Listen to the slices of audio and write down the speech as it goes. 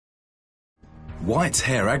White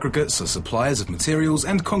Hare Aggregates are suppliers of materials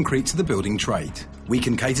and concrete to the building trade. We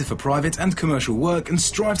can cater for private and commercial work and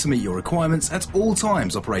strive to meet your requirements at all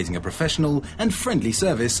times, operating a professional and friendly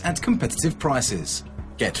service at competitive prices.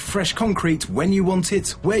 Get fresh concrete when you want it,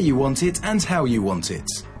 where you want it and how you want it.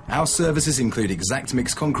 Our services include exact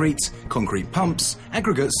mix concrete, concrete pumps,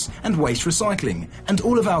 aggregates and waste recycling, and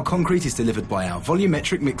all of our concrete is delivered by our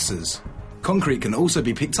volumetric mixers. Concrete can also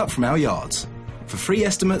be picked up from our yards. For free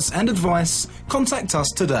estimates and advice, contact us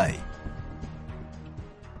today.